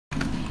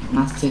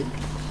Master.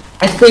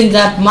 I think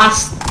that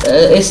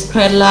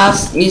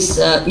Estrellas is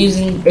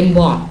using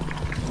aimbot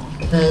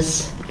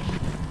because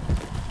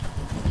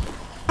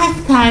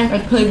last time I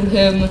played with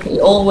him, he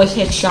always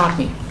headshot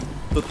me.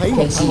 Tôi thấy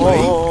một thằng Mỹ.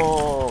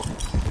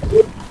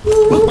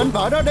 Bước mạnh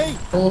vợ đó đi.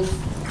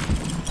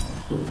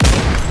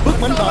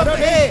 Bước mạnh vợ đó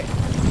đi.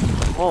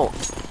 Oh.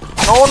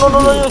 No.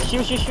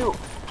 Shoot.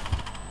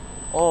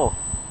 Oh.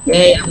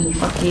 Yay,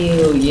 fuck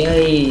you.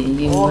 Yay.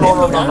 You No.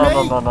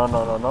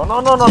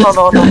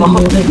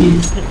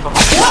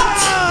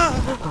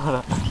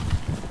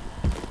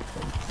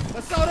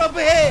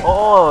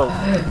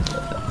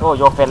 Oh,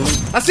 you're friendly.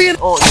 I see it.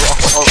 Oh,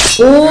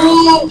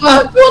 Oh,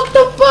 what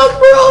the fuck,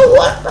 bro?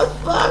 What the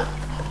fuck?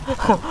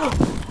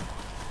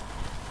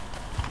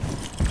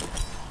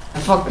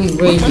 I'm fucking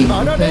raging,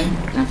 okay?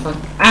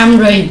 I'm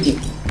raging.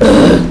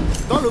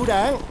 Có lựu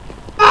đạn.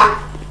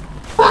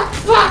 Fuck.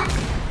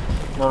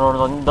 No,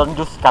 don't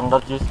use gun.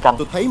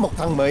 Tôi thấy một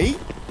thằng Mỹ.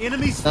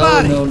 Enemy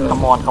spotted. No.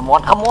 Come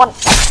on.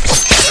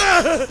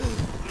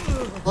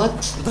 What?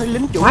 Tôi thấy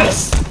lính chủ.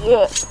 Twice?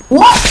 Yeah.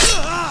 What?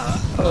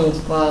 Oh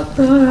fuck.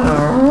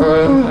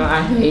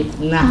 I hate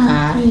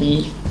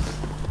knife.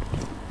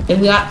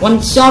 And we got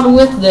one shot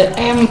with the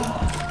M.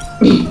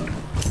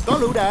 Có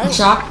lựu đạn. One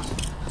shot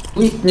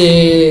with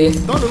the.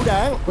 Có lựu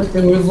đạn. With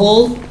the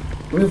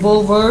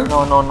revolver.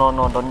 No,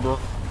 don't use.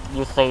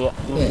 You say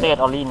it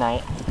only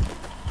night.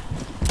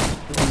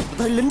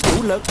 Tôi thấy lính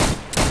chủ lực.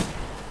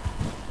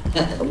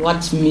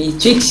 Watch me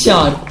trick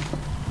shot.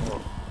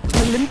 Tôi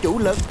thấy lính chủ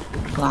lực.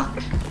 Oh, Fuck.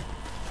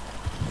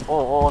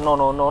 no.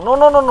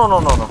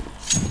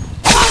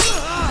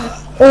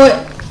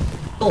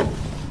 Oh.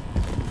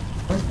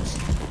 What?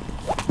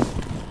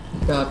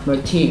 Got my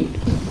team.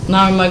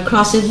 Now my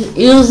cross is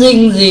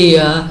using the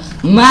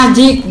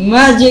magic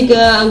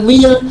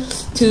wheel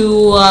to.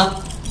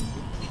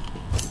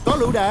 Có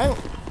lựu đạn.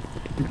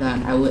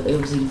 Then I will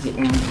using the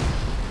M.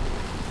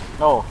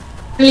 No.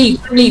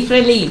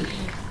 Friendly.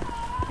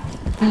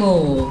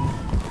 More.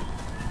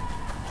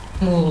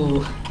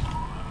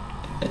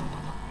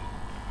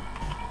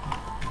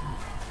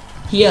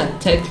 Here,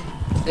 take.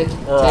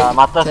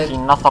 Master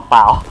King not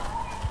spout.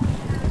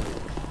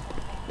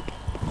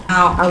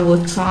 Now I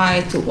will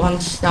try to one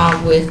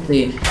shot with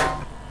the.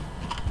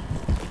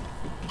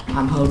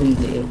 I'm holding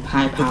the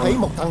high Tôi power. thấy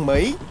một thằng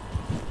Mỹ.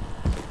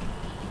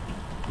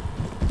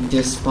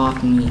 Just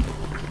spot me.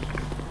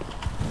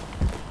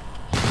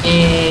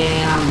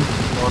 And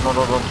No,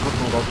 don't shoot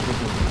me.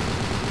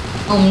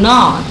 I'm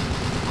not.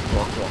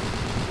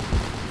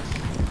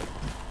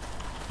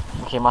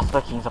 Okay,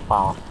 Master King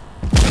spout.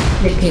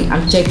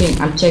 I'm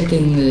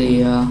checking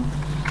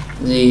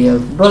the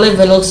bullet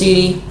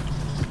velocity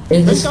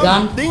in this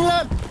gun. Tiến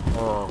lên.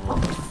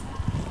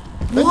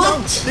 What?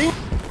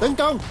 Tấn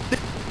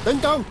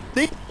công.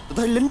 Tôi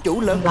thấy lính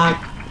chủ lực. Like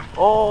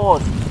Oh,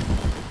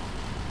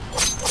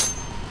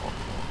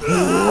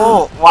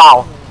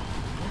 wow.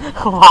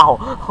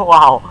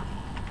 wow.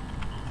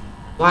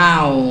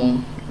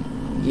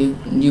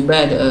 You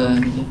better.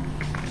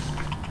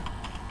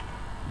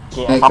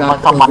 Okay,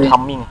 someone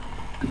coming.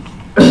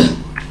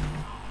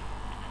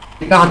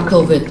 I got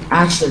COVID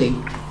actually.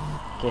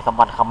 Okay,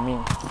 someone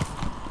coming.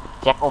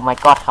 Jack, oh my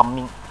god,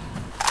 coming.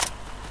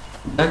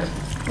 Jack.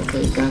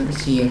 Okay, Jack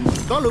is here.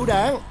 Có lựu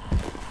đạn.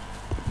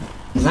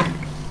 Zack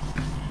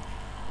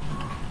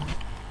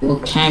will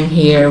come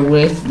here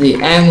with the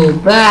ammo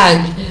bag.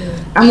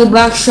 Ammo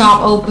bag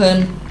shop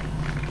open.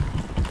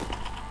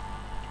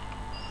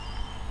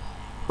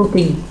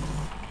 Cooking.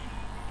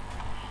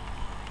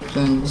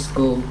 Let's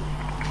go.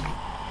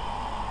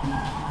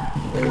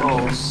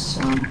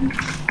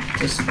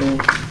 Just go.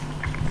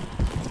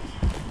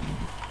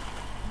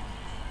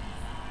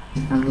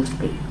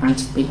 I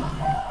speak.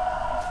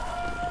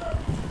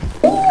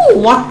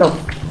 Ooh, what the?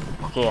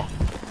 Okay.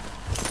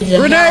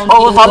 Grenade!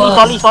 Oh,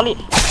 sorry.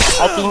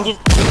 I think this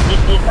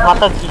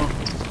Master King.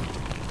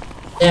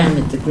 Damn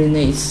it, the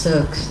grenade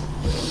sucks.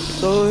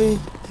 Tôi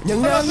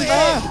nhận ra anh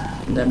ta.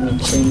 Let me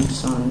change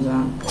songs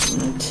on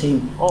my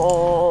team.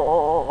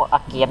 Oh,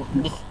 again.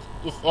 This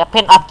is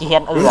happen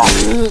again.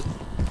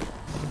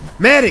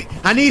 Medic,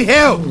 I need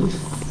help. Holy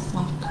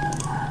fuck.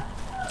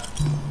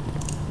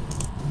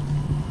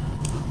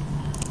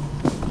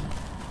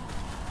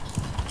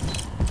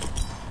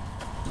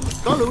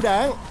 Có lựu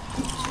đạn.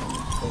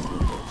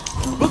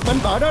 Bước mạnh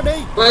vợ đó đi.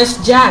 Where's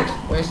Jack?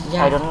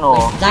 I don't know.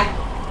 Where's Jack?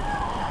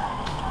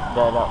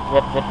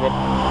 Wait.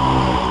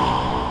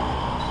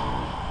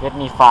 Let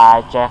me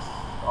find Jack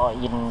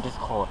in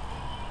Discord.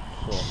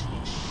 Okay.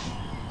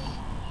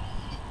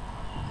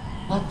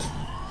 What?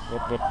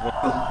 Wait.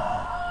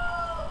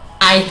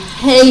 I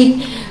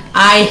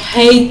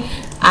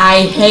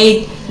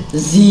hate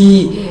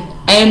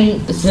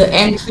the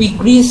entry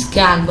green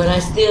scan, but I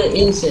still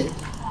use it.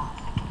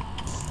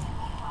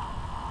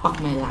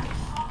 Fuck my life.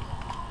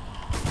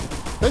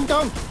 Tấn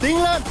công,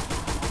 tiến lên.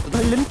 Tôi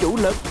thấy lính chủ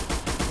lực.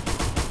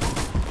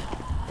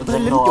 Tôi thấy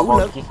lính know chủ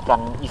about lực. this gun.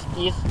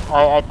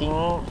 I think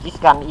this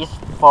gun is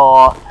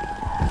for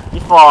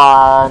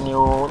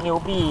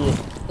newbie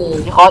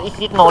because it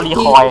is no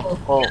recoil.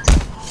 Oh,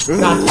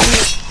 Got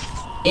it.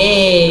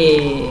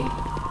 Yay.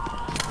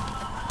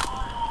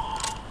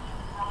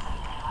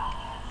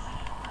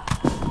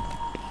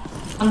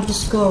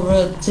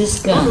 Undiscovered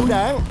this Có lựu gun.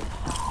 đạn.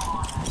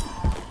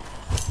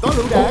 Có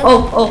lựu đạn.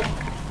 Oh.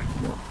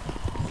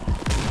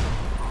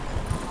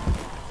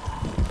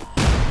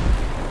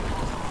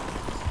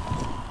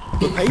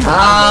 Hãy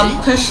mặc định.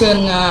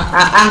 Question.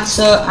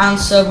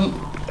 Answer.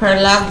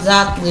 Parallax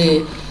that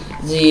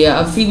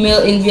the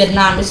female in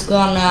Vietnam is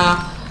gonna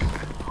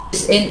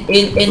is in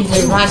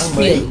the rice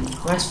field.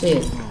 Rice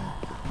field.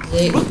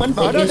 They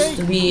used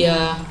to be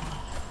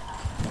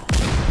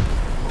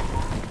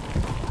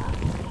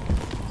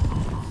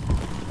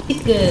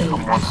chicken.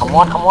 Come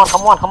on.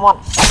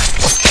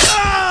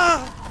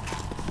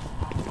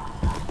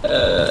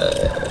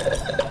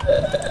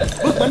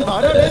 Vứt mảnh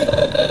vỡ đó đi.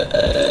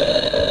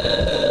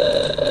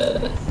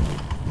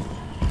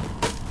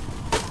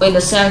 Wait a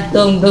sec,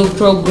 don't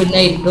throw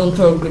grenade,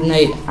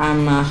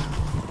 I'm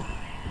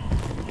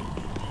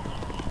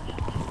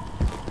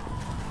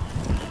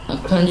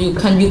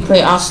can you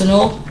play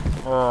Arsenal?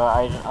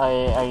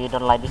 I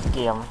don't like this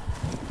game.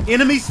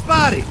 Enemy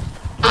spotted.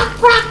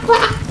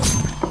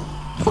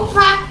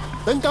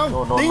 Tấn công.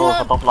 No, Tiến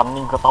lên. stop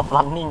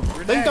running.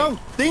 Tấn công.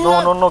 Tiến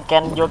lên. No,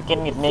 can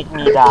it make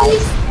me die?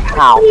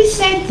 How?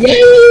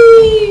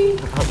 Yay!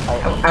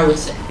 I will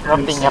say.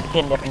 Nothing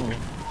happened at me.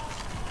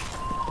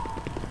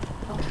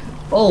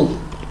 Oh,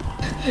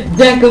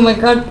 Jack! Oh my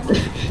God!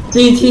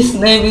 Change his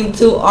name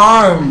into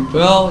Arm,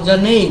 bro. Your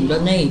name.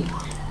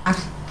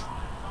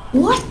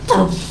 What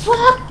the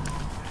fuck?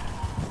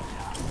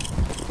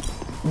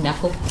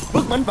 Nako.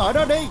 Vứt mảnh vỡ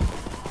đó đi.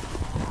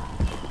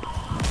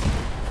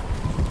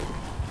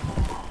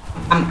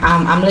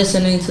 I'm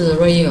listening to the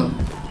radio.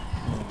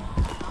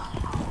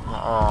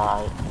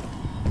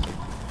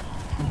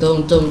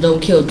 Don't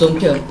kill.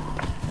 Okay.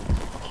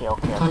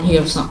 I can't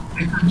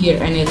hear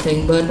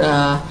anything, but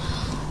I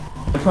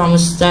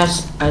promise that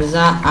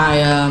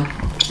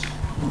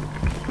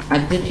I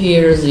did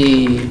hear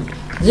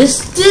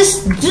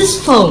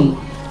this phone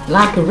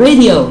like a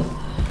radio.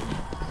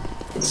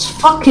 It's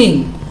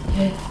fucking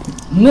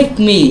make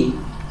me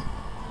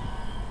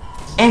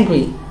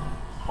angry.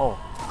 Oh.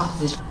 Fuck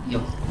this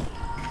radio.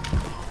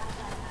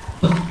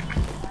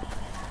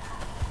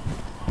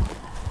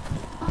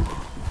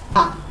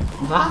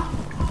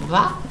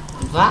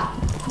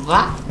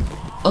 Va.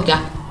 Okay.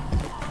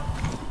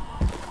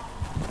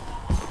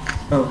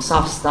 Bro,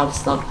 stop.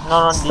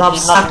 No, Stop,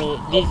 this is not me.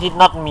 This is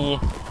not me.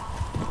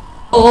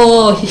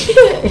 Oh,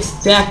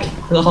 it's Jack.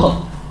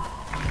 Lol.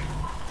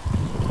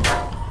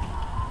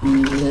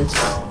 Let's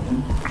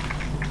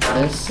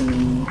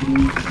listen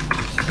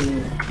to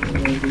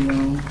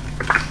radio.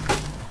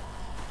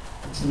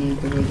 Listen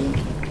to radio.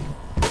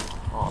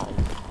 Oh,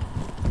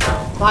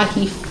 Why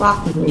he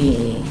fucked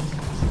me?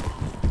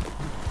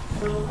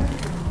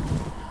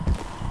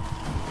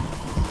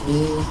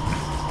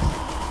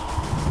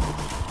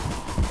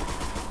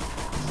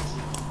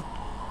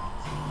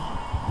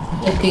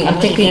 I'm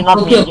taking. It's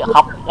not me.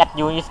 At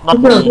you is not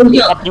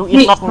me. At you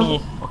is not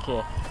me.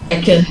 Okay.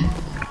 Okay.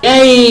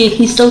 Yay!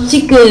 He stole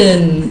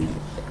chicken.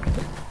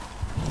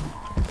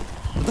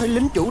 Thấy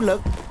lính chủ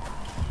lực.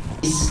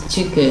 It's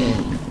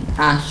chicken.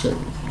 Actually.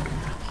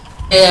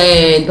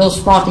 Hey, don't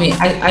spot me.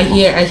 I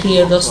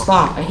hear the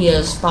spot. I hear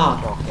a spot.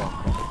 Okay.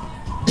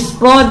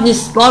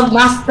 This spot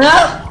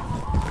master?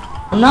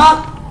 Or not?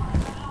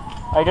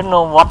 I don't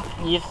know what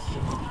is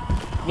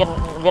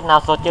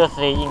Vietnam soldier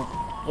saying.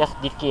 Yes,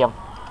 this game.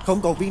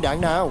 Không còn viên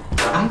đạn nào.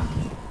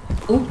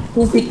 Who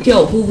will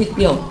kill? Who,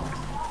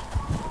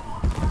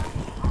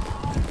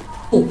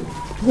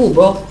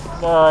 bro?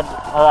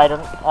 I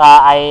don't.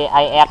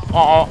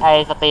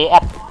 I stay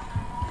at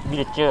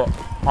villager.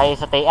 I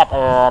stay at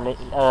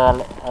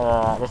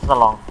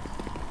restaurant.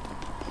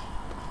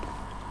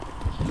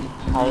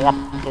 I at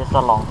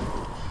restaurant.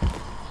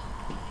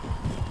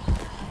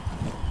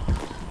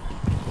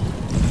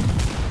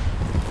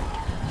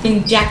 I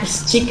think Jack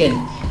is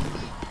chicken.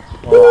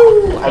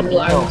 I think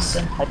no.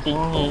 I think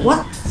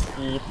What?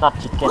 He's not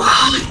chicken.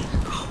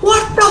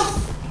 What the?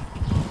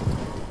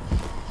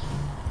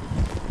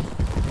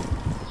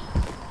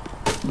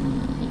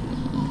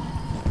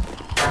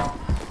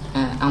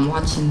 I'm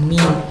watching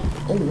meme.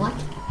 Oh, what?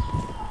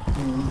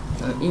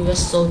 US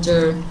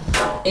soldier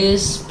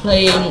is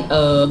playing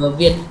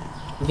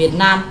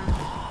Vietnam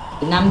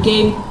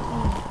game,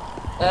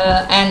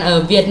 and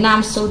a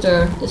Vietnam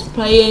soldier is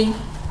playing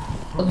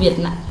a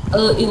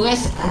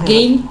US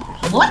game.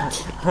 What?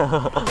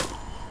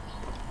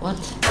 What?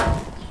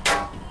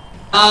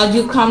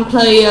 You can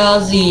play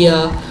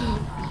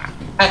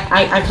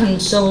I can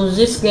show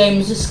this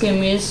game. This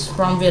game is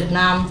from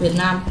Vietnam.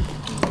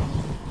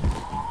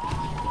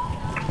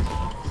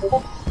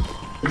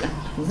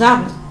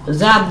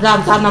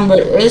 That number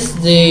is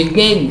the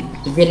game,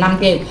 the Vietnam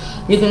game.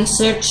 You can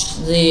search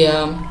the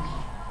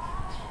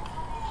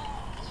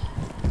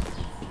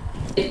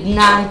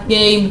Vietnam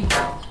game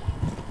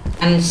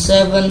and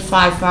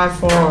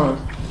 7554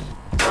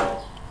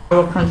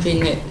 our country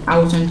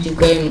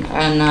game,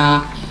 and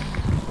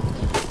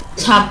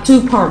have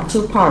two part.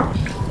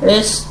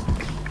 Is,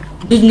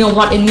 do you know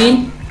what it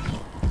mean?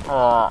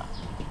 No.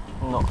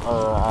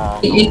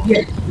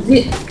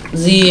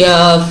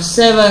 The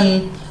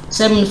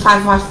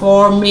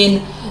 7554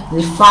 mean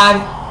the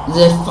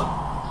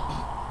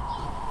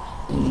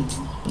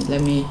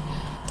let me.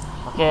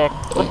 Okay,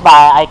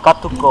 goodbye. I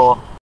got to go.